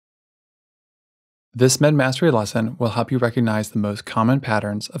This Med Mastery lesson will help you recognize the most common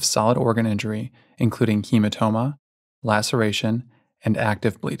patterns of solid organ injury, including hematoma, laceration, and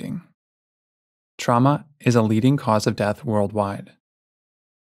active bleeding. Trauma is a leading cause of death worldwide.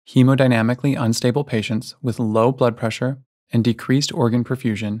 Hemodynamically unstable patients with low blood pressure and decreased organ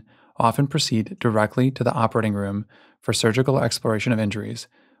perfusion often proceed directly to the operating room for surgical exploration of injuries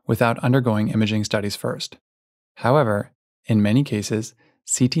without undergoing imaging studies first. However, in many cases,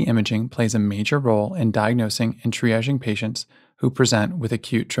 CT imaging plays a major role in diagnosing and triaging patients who present with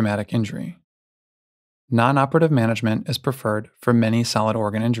acute traumatic injury. Non-operative management is preferred for many solid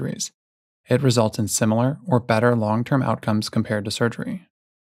organ injuries. It results in similar or better long-term outcomes compared to surgery.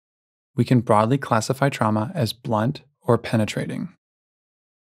 We can broadly classify trauma as blunt or penetrating.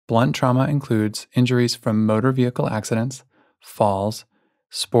 Blunt trauma includes injuries from motor vehicle accidents, falls,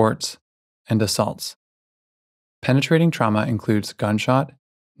 sports, and assaults. Penetrating trauma includes gunshot,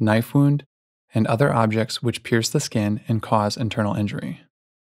 knife wound, and other objects which pierce the skin and cause internal injury.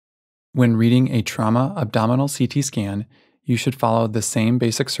 When reading a trauma abdominal CT scan, you should follow the same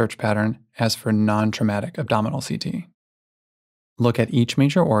basic search pattern as for non-traumatic abdominal CT. Look at each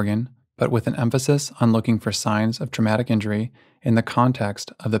major organ, but with an emphasis on looking for signs of traumatic injury in the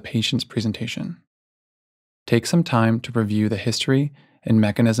context of the patient's presentation. Take some time to review the history and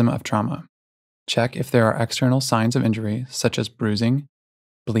mechanism of trauma. Check if there are external signs of injury, such as bruising,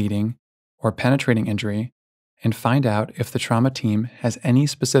 bleeding, or penetrating injury, and find out if the trauma team has any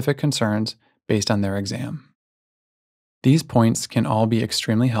specific concerns based on their exam. These points can all be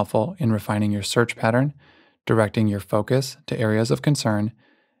extremely helpful in refining your search pattern, directing your focus to areas of concern,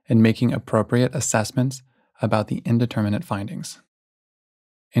 and making appropriate assessments about the indeterminate findings.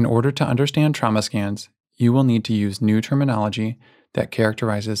 In order to understand trauma scans, you will need to use new terminology that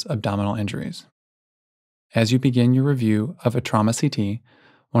characterizes abdominal injuries. As you begin your review of a trauma CT,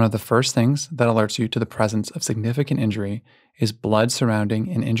 one of the first things that alerts you to the presence of significant injury is blood surrounding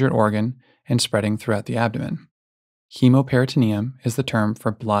an injured organ and spreading throughout the abdomen. Hemoperitoneum is the term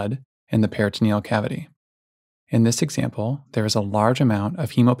for blood in the peritoneal cavity. In this example, there is a large amount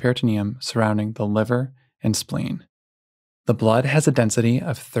of hemoperitoneum surrounding the liver and spleen. The blood has a density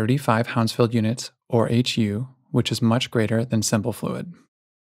of 35 Hounsfield units, or HU, which is much greater than simple fluid.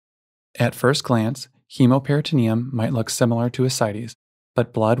 At first glance, hemoperitoneum might look similar to ascites,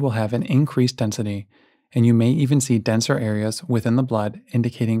 but blood will have an increased density, and you may even see denser areas within the blood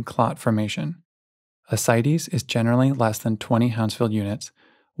indicating clot formation. Ascites is generally less than 20 Hounsfield units,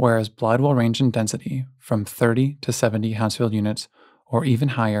 whereas blood will range in density from 30 to 70 Hounsfield units, or even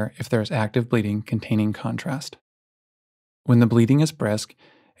higher if there is active bleeding containing contrast. When the bleeding is brisk,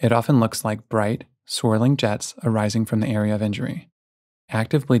 it often looks like bright, swirling jets arising from the area of injury.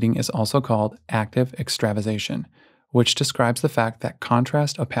 Active bleeding is also called active extravasation, which describes the fact that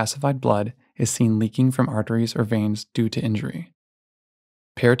contrast opacified blood is seen leaking from arteries or veins due to injury.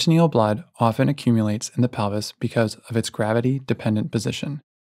 Peritoneal blood often accumulates in the pelvis because of its gravity-dependent position.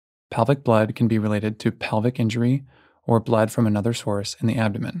 Pelvic blood can be related to pelvic injury or blood from another source in the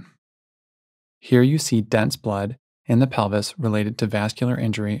abdomen. Here you see dense blood in the pelvis related to vascular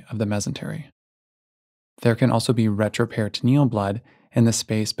injury of the mesentery. There can also be retroperitoneal blood in the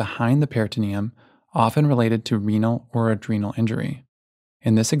space behind the peritoneum, often related to renal or adrenal injury.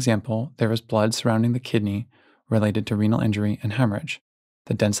 In this example, there is blood surrounding the kidney related to renal injury and hemorrhage.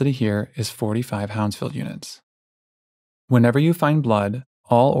 The density here is 45 Hounsfield units. Whenever you find blood,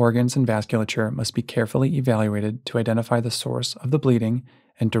 all organs and vasculature must be carefully evaluated to identify the source of the bleeding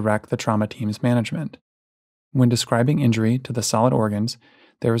and direct the trauma team's management. When describing injury to the solid organs,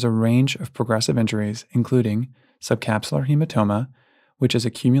 there is a range of progressive injuries, including subcapsular hematoma, which is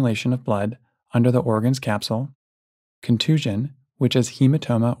accumulation of blood under the organ's capsule, contusion, which is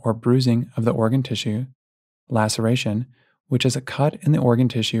hematoma or bruising of the organ tissue, laceration, which is a cut in the organ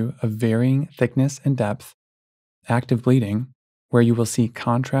tissue of varying thickness and depth, active bleeding, where you will see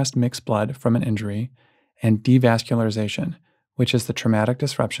contrast mixed blood from an injury, and devascularization, which is the traumatic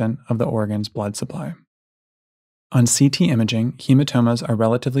disruption of the organ's blood supply. On CT imaging, hematomas are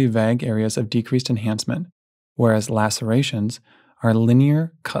relatively vague areas of decreased enhancement, whereas lacerations are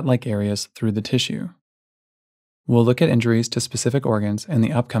linear, cut-like areas through the tissue. We'll look at injuries to specific organs in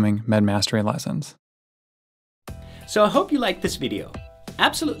the upcoming Med Mastery lessons. So I hope you liked this video.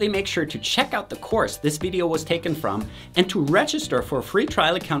 Absolutely make sure to check out the course this video was taken from and to register for a free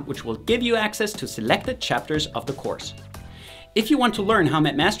trial account which will give you access to selected chapters of the course. If you want to learn how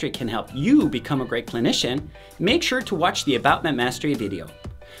Med Mastery can help you become a great clinician, make sure to watch the About Med Mastery video.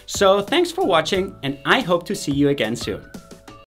 So thanks for watching, and I hope to see you again soon.